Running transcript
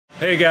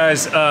Hey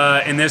guys,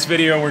 in this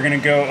video we're going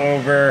to go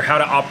over how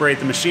to operate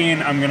the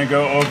machine. I'm going to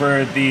go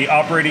over the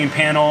operating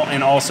panel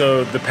and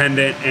also the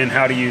pendant and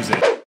how to use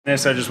it.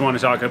 This, I just want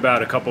to talk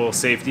about a couple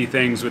safety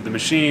things with the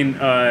machine.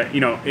 You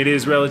know, it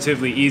is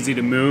relatively easy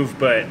to move,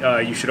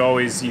 but you should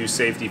always use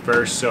safety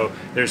first. So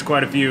there's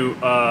quite a few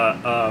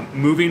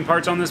moving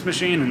parts on this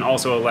machine and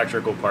also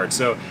electrical parts.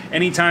 So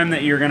anytime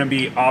that you're going to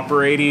be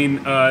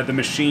operating the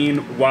machine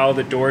while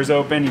the door's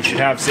open, you should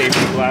have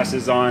safety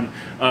glasses on.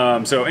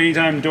 So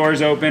anytime the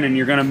door's open and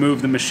you're going to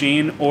move the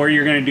machine or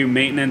you're going to do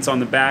maintenance on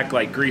the back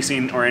like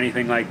greasing or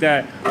anything like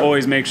that,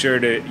 always make sure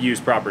to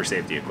use proper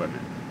safety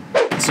equipment.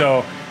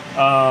 So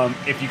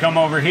if you come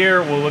over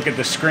here, we'll look at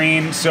the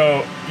screen.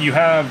 So you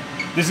have,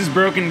 this is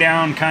broken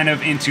down kind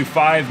of into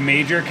 5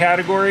 major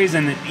categories,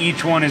 and then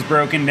each one is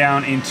broken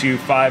down into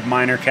 5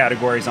 minor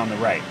categories on the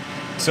right.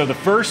 So the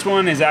first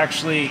one is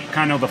actually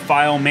kind of the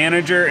file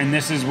manager, and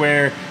this is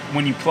where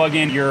when you plug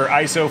in your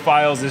ISO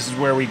files, this is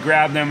where we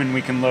grab them and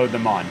we can load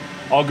them on.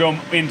 I'll go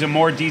into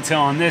more detail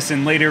on this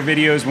in later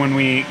videos when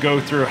we go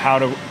through how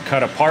to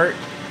cut a part.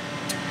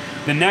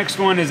 The next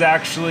one is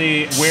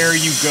actually where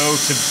you go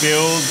to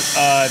build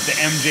the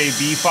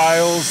MJB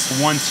files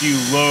once you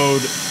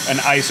load an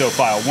ISO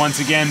file. Once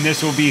again,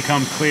 this will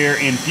become clear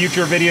in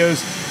future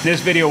videos.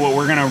 This video, what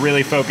we're gonna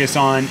really focus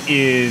on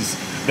is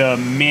the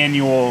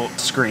manual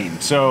screen.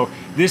 So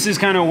this is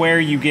kind of where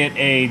you get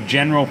a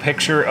general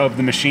picture of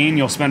the machine.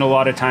 You'll spend a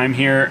lot of time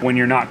here when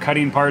you're not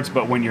cutting parts,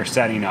 but when you're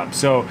setting up.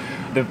 So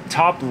the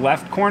top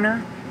left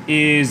corner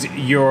is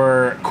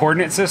your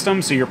coordinate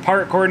system. So your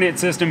part coordinate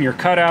system, your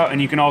cutout, and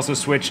you can also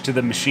switch to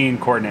the machine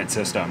coordinate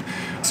system.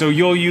 So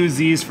you'll use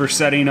these for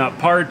setting up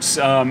parts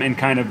and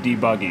kind of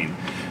debugging.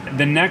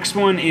 The next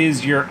one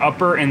is your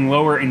upper and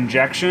lower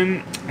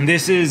injection.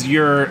 This is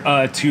your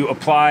to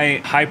apply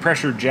high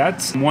pressure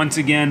jets. Once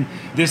again,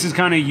 this is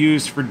kind of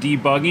used for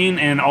debugging,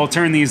 and I'll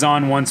turn these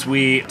on once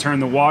we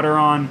turn the water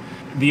on.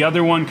 The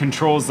other one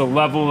controls the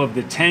level of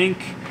the tank.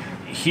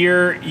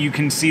 Here you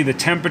can see the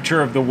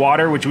temperature of the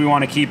water, which we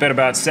want to keep at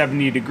about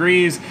 70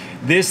 degrees.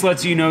 This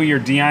lets you know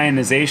your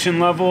deionization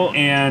level,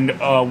 and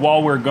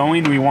while we're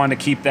going, we want to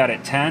keep that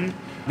at 10.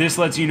 This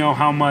lets you know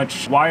how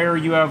much wire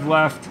you have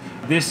left.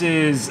 This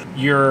is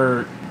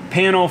your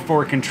panel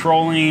for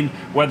controlling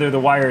whether the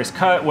wire is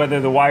cut,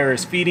 whether the wire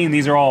is feeding.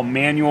 These are all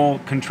manual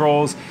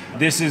controls.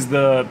 This is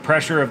the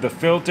pressure of the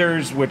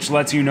filters, which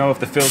lets you know if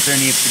the filter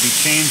needs to be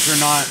changed or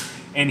not.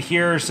 And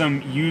here are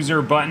some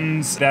user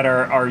buttons that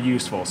are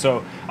useful.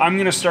 So I'm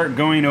gonna start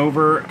going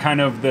over kind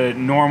of the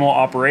normal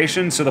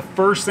operation. So the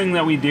first thing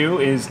that we do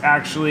is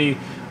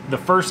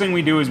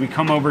we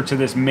come over to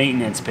this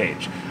maintenance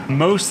page.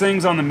 Most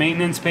things on the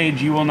maintenance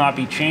page you will not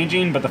be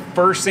changing, but the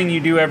first thing you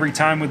do every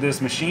time with this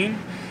machine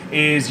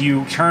is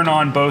you turn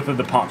on both of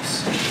the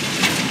pumps.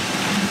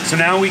 So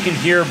now we can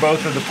hear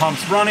both of the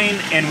pumps running,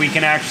 and we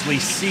can actually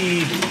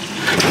see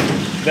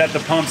that the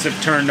pumps have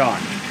turned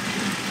on.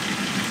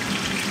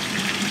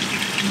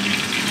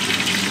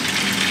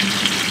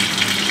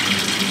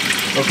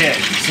 Okay,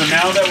 so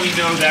now that we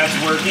know that's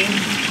working,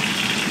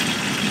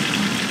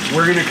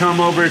 we're gonna come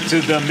over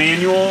to the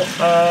manual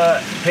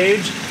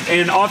page,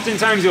 and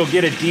oftentimes you'll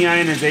get a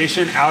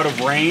deionization out of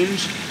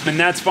range, and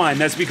that's fine.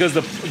 That's because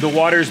the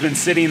water's been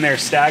sitting there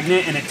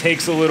stagnant, and it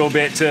takes a little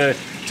bit to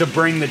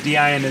bring the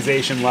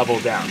deionization level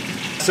down.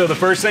 So the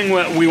first thing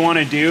what we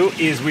wanna do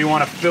is we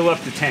wanna fill up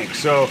the tank.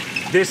 So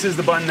this is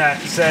the button that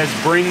says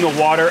bring the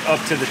water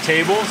up to the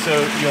table,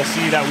 so you'll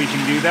see that we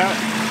can do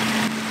that.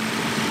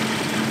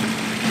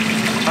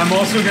 I'm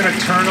also going to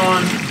turn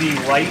on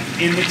the light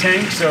in the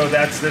tank, so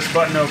that's this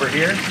button over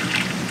here.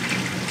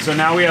 So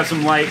now we have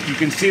some light. You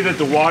can see that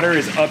the water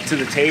is up to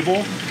the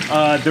table.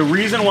 The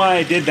reason why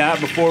I did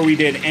that before we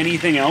did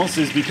anything else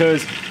is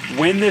because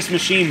when this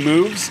machine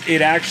moves,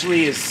 it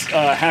actually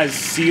has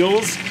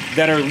seals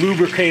that are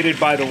lubricated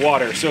by the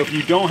water. So if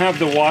you don't have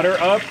the water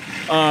up,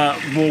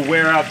 we'll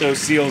wear out those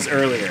seals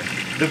earlier.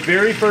 The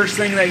very first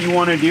thing that you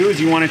want to do is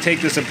you want to take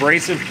this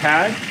abrasive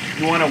pad,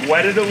 you want to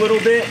wet it a little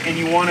bit, and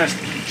you want to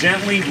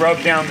gently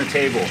rub down the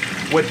table.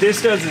 What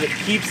this does is it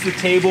keeps the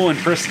table in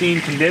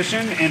pristine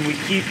condition, and we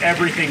keep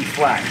everything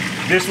flat.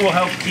 This will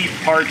help keep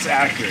parts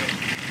accurate.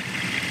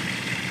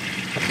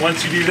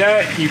 Once you do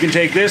that, you can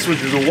take this,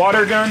 which is a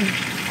water gun,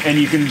 and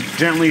you can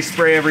gently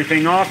spray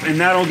everything off, and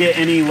that'll get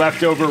any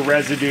leftover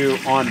residue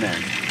on there.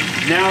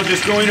 Now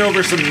just going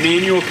over some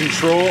manual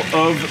control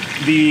of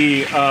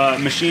the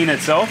machine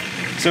itself.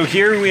 So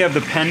here we have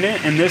the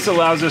pendant, and this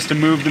allows us to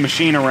move the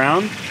machine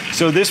around.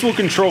 So this will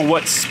control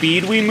what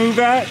speed we move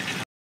at.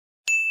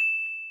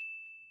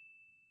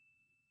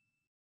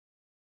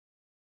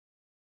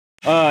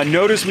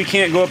 Notice we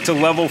can't go up to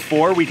level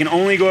 4. We can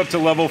only go up to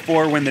level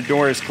 4 when the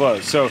door is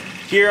closed. So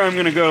here I'm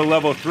gonna go to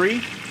level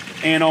 3,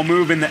 and I'll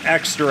move in the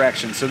X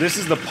direction. So this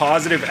is the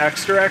positive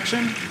X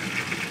direction.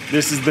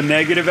 This is the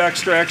negative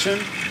X direction.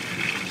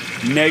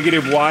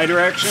 Negative Y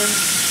direction.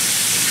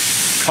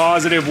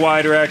 Positive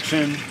Y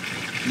direction.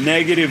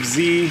 Negative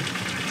Z,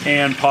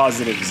 and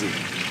positive Z.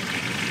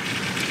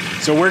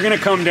 So we're gonna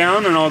come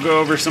down, and I'll go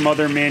over some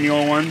other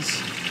manual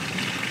ones.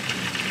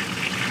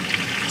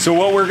 So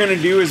what we're gonna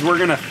do is we're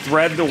gonna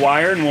thread the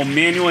wire, and we'll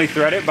manually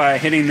thread it by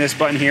hitting this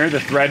button here,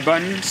 the thread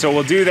button. So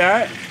we'll do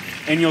that,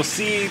 and you'll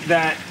see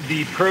that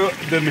the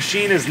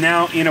machine is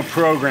now in a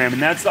program,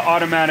 and that's the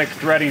automatic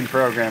threading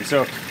program.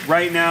 So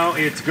right now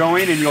it's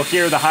going, and you'll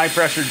hear the high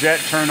pressure jet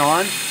turn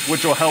on,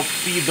 which will help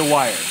feed the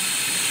wire.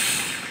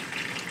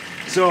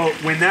 So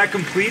when that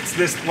completes,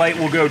 this light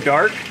will go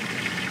dark,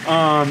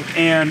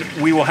 and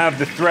we will have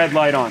the thread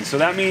light on. So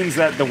that means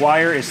that the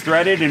wire is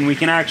threaded, and we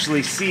can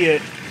actually see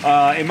it.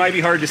 It might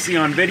be hard to see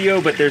on video,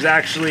 but there's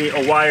actually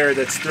a wire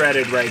that's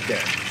threaded right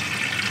there.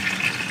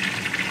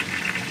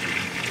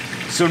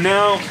 So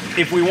now,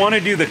 if we want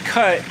to do the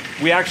cut,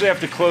 we actually have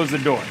to close the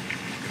door.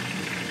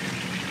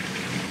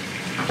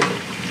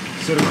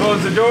 So to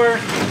close the door,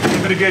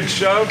 give it a good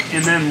shove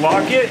and then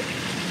lock it.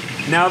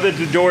 Now that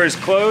the door is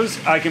closed,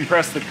 I can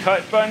press the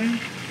cut button.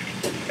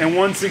 And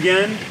once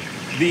again,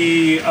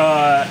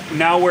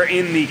 now we're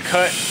in the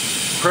cut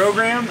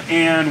program,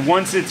 and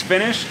once it's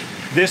finished,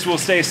 this will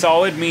stay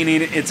solid,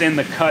 meaning it's in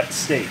the cut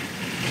state.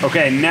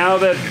 Okay, now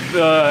that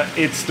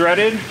it's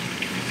threaded,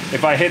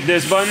 if I hit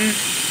this button,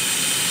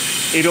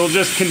 it'll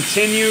just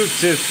continue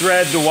to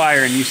thread the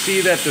wire, and you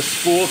see that the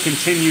spool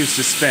continues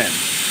to spin.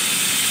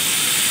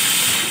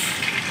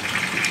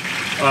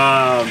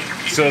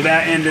 So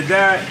that ended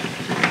that.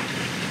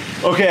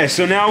 Okay,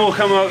 so now we'll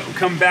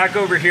come back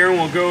over here, and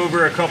we'll go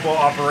over a couple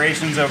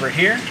operations over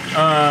here.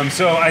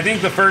 So I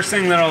think the first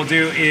thing that I'll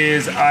do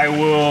is I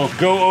will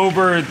go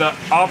over the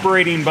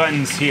operating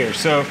buttons here.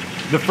 So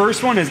the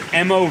first one is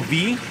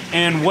MOV,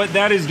 and what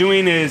that is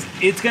doing is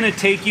it's gonna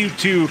take you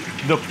to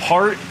the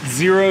part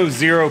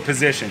 00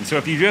 position. So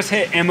if you just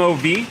hit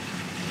MOV,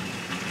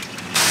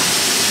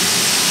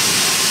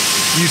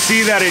 you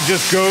see that it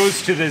just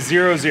goes to the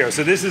 00.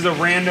 So this is a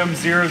random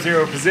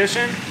 00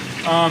 position.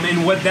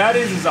 And what that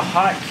is a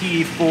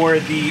hotkey for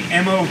the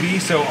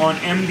MOV. So on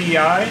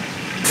MDI,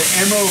 the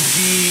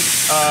MOV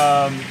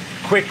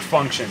quick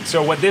function.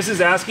 So what this is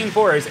asking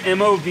for is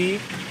MOV,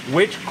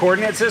 which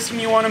coordinate system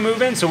you want to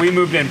move in. So we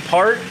moved in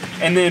part,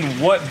 and then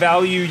what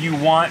value you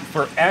want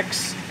for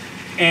X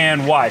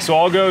and Y. So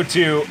I'll go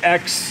to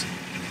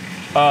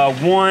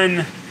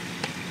X1,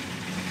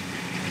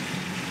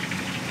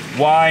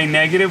 Y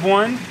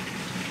 -1.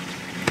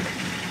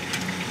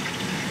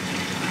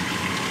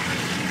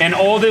 And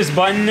all this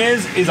button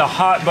is a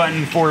hot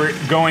button for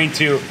going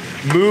to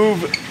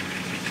move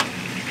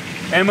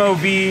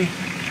MOV,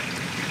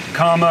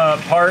 comma,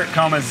 part,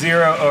 comma,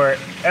 0, or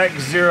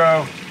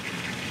X0,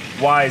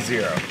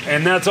 Y0.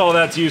 And that's all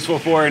that's useful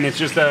for, and it's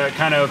just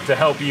kind of to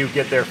help you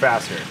get there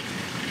faster.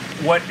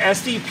 What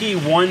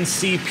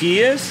SDP1CP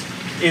is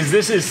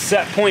this is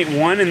set point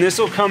 1, and this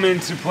will come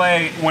into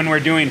play when we're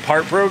doing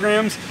part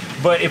programs.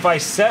 But if I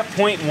set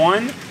point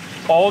 1,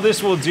 all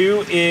this will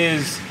do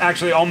is,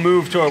 actually I'll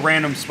move to a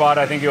random spot.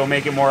 I think it'll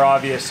make it more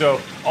obvious. So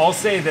I'll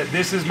say that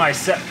this is my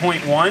set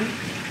point 1.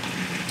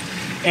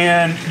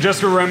 And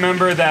just to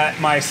remember that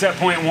my set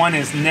point 1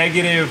 is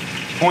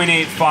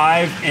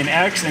 -0.85 in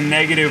X and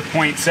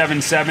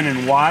 -0.77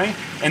 in Y.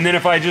 And then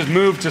if I just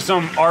move to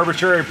some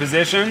arbitrary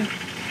position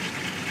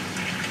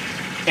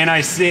and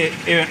I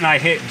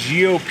hit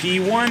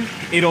GOP1,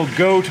 it'll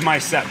go to my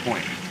set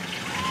point.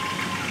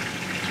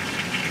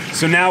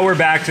 So now we're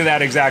back to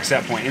that exact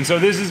set point. And so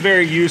this is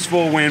very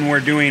useful when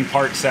we're doing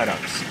part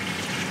setups.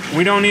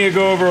 We don't need to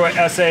go over what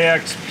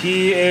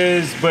SAXP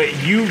is, but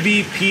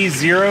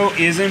UVP0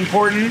 is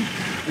important.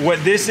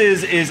 What this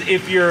is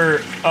if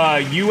your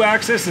U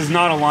axis is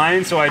not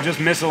aligned, so I just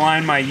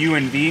misaligned my U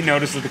and V,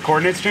 notice that the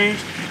coordinates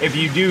changed. If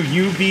you do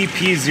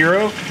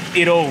UVP0,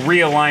 it'll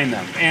realign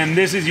them. And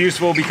this is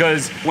useful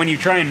because when you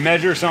try and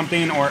measure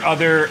something or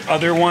other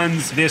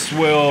ones, this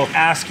will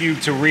ask you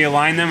to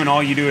realign them, and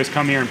all you do is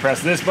come here and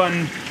press this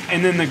button.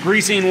 And then the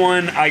greasing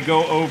one, I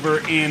go over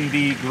in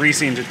the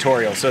greasing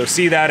tutorial. So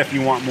see that if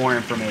you want more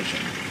information.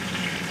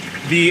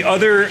 The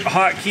other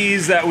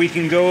hotkeys that we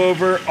can go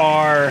over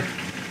are,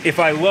 if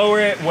I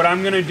lower it, what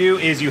I'm gonna do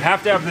is, you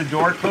have to have the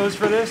door closed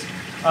for this.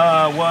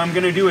 What I'm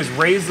gonna do is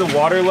raise the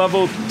water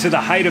level to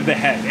the height of the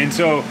head. And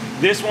so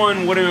this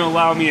one wouldn't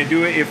allow me to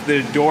do it if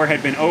the door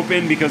had been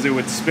open, because it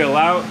would spill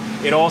out.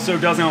 It also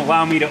doesn't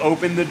allow me to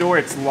open the door,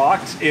 it's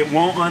locked. It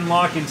won't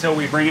unlock until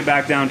we bring it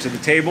back down to the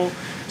table.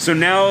 So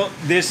now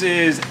this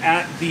is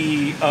at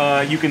the,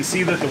 you can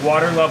see that the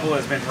water level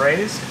has been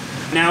raised.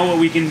 Now what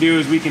we can do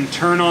is we can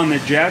turn on the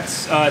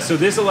jets. So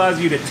this allows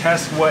you to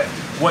test what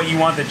you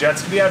want the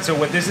jets to be at. So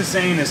what this is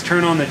saying is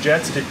turn on the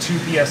jets to 2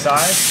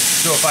 PSI.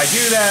 So if I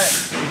do that,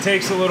 it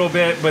takes a little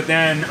bit, but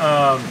then,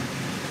 oh,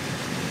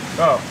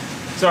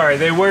 sorry,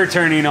 they were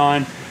turning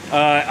on.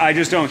 I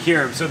just don't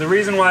hear them. So the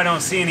reason why I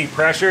don't see any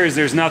pressure is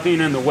there's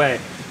nothing in the way.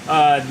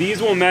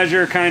 These will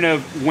measure kind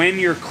of when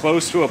you're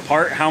close to a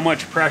part, how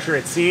much pressure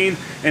it's seeing.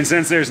 And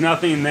since there's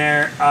nothing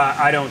there,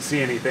 I don't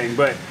see anything.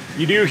 But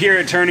you do hear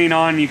it turning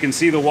on. You can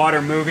see the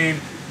water moving.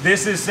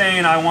 This is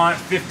saying I want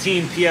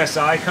 15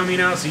 PSI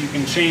coming out, so you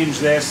can change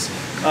this.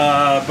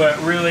 But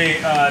really,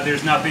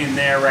 there's nothing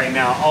there right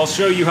now. I'll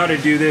show you how to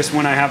do this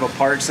when I have a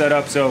part set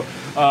up. So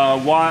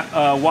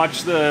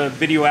watch the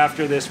video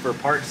after this for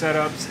part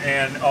setups,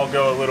 and I'll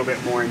go a little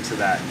bit more into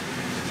that.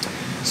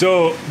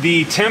 So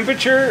the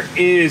temperature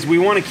is, we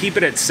want to keep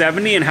it at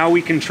 70, and how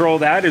we control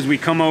that is we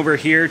come over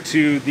here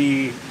to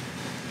the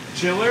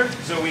chiller.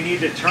 So we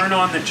need to turn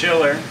on the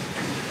chiller,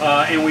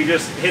 and we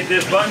just hit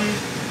this button.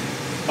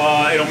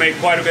 It'll make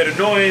quite a bit of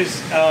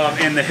noise,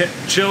 and the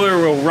chiller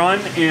will run,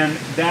 and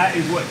that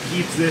is what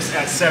keeps this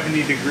at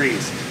 70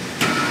 degrees.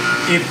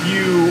 If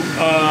you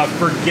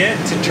forget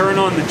to turn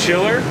on the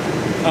chiller,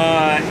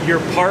 your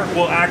part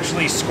will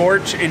actually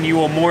scorch, and you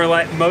will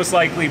most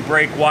likely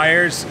break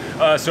wires.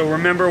 So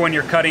remember when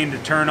you're cutting to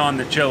turn on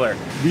the chiller.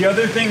 The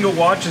other thing to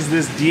watch is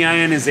this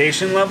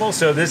deionization level.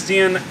 So this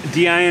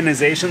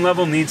deionization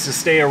level needs to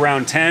stay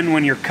around 10.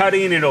 When you're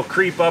cutting, it'll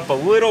creep up a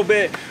little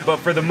bit, but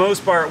for the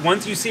most part,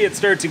 once you see it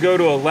start to go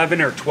to 11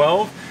 or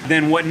 12,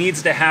 then what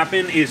needs to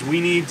happen is we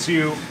need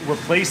to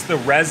replace the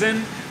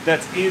resin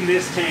that's in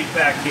this tank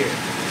back here.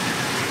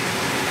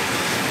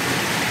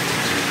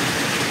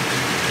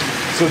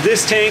 So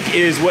this tank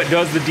is what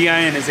does the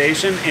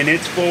deionization, and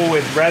it's full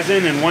with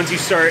resin, and once you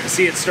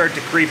see it start to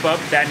creep up,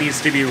 that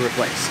needs to be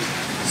replaced.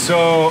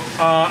 So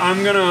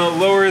I'm gonna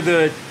lower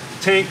the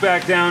tank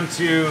back down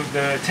to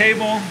the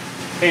table,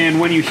 and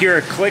when you hear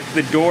a click,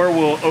 the door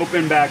will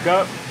open back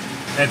up.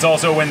 It's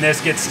also when this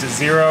gets to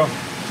 0.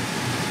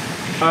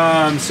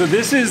 So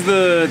this is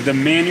the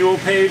manual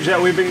page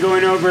that we've been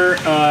going over.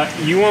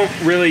 You won't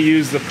really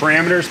use the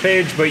parameters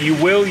page, but you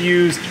will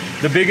use,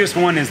 the biggest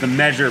one is the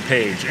measure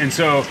page. And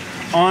so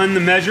on the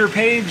measure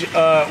page,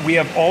 we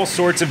have all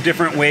sorts of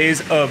different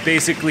ways of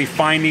basically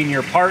finding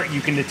your part.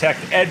 You can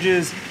detect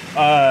edges,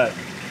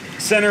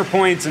 center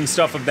points, and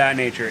stuff of that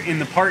nature. In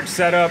the part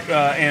setup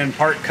and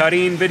part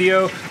cutting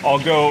video, I'll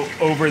go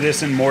over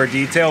this in more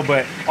detail,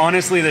 but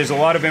honestly, there's a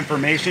lot of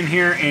information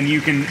here, and you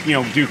can,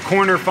 do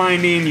corner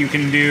finding, you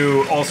can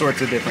do all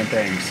sorts of different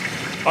things.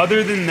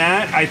 Other than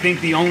that, I think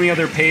the only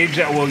other page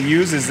that we'll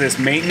use is this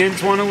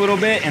maintenance one a little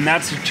bit, and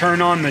that's to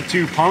turn on the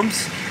 2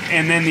 pumps.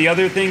 And then the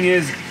other thing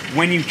is,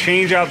 when you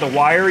change out the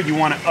wire, you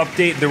want to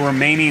update the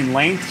remaining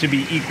length to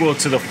be equal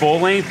to the full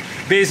length,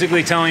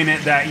 basically telling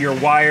it that your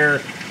wire,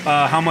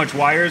 how much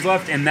wire is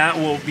left, and that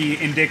will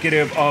be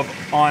indicative of,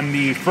 on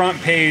the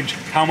front page,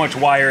 how much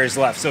wire is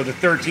left. So the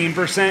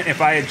 13%, if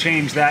I had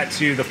changed that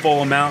to the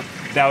full amount,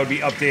 that would be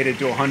updated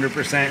to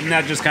 100%, and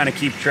that just kind of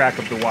keeps track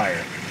of the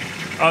wire.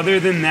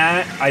 Other than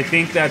that, I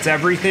think that's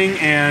everything,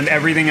 and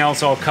everything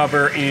else I'll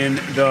cover in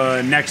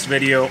the next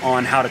video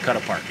on how to cut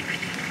a part.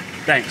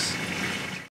 Thanks.